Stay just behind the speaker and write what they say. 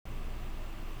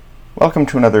Welcome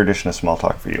to another edition of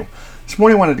Smalltalk for You. This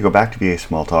morning I wanted to go back to VA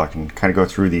Smalltalk and kind of go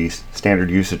through the standard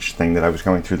usage thing that I was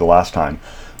going through the last time.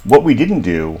 What we didn't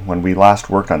do when we last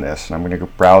worked on this, and I'm going to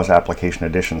browse application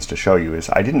additions to show you,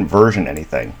 is I didn't version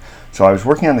anything. So I was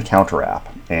working on the counter app,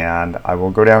 and I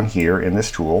will go down here in this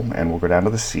tool and we'll go down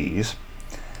to the C's,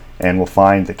 and we'll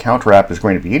find the counter app is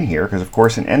going to be in here because of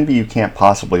course in NV you can't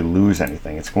possibly lose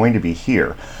anything. It's going to be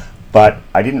here. But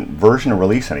I didn't version or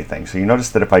release anything. So you notice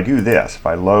that if I do this, if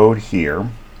I load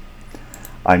here,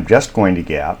 I'm just going to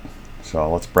get, so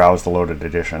let's browse the loaded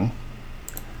edition.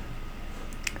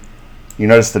 You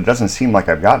notice that it doesn't seem like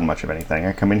I've gotten much of anything.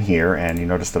 I come in here and you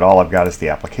notice that all I've got is the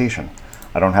application.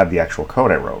 I don't have the actual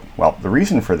code I wrote. Well, the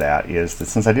reason for that is that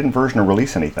since I didn't version or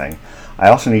release anything, I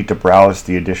also need to browse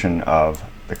the edition of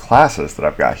the classes that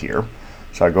I've got here.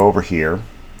 So I go over here.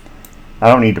 I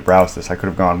don't need to browse this. I could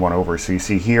have gone one over. So you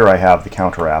see here I have the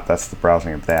counter app. That's the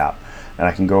browsing of that. And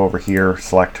I can go over here,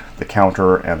 select the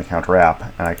counter and the counter app,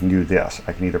 and I can do this.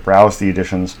 I can either browse the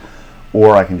editions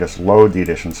or I can just load the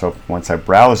editions. So once I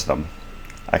browse them,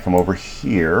 I come over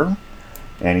here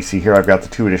and you see here I've got the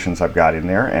two editions I've got in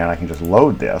there, and I can just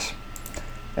load this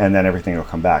and then everything will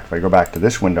come back. If I go back to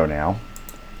this window now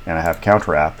and I have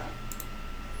counter app,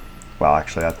 well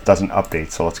actually that doesn't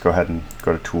update, so let's go ahead and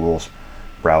go to Tools,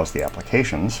 browse the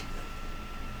applications,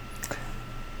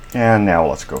 and now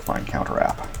let's go find counter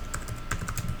app.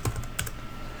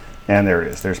 And there it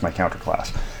is. There's my counter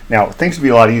class. Now things would be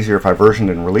a lot easier if I versioned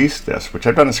and released this, which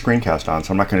I've done a screencast on,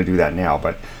 so I'm not going to do that now,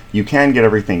 but you can get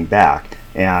everything back,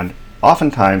 and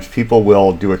oftentimes people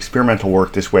will do experimental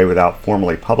work this way without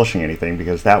formally publishing anything,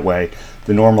 because that way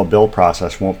the normal build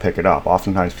process won't pick it up.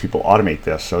 Oftentimes people automate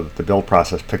this so that the build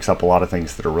process picks up a lot of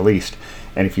things that are released,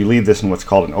 and if you leave this in what's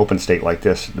called an open state like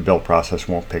this, the build process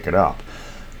won't pick it up.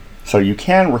 So you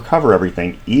can recover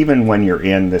everything even when you're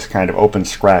in this kind of open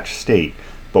scratch state,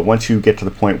 but once you get to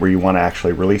the point where you want to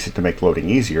actually release it to make loading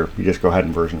easier, you just go ahead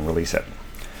and version and release it.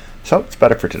 So that's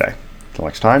about it for today. Until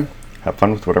next time, have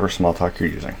fun with whatever Smalltalk you're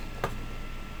using.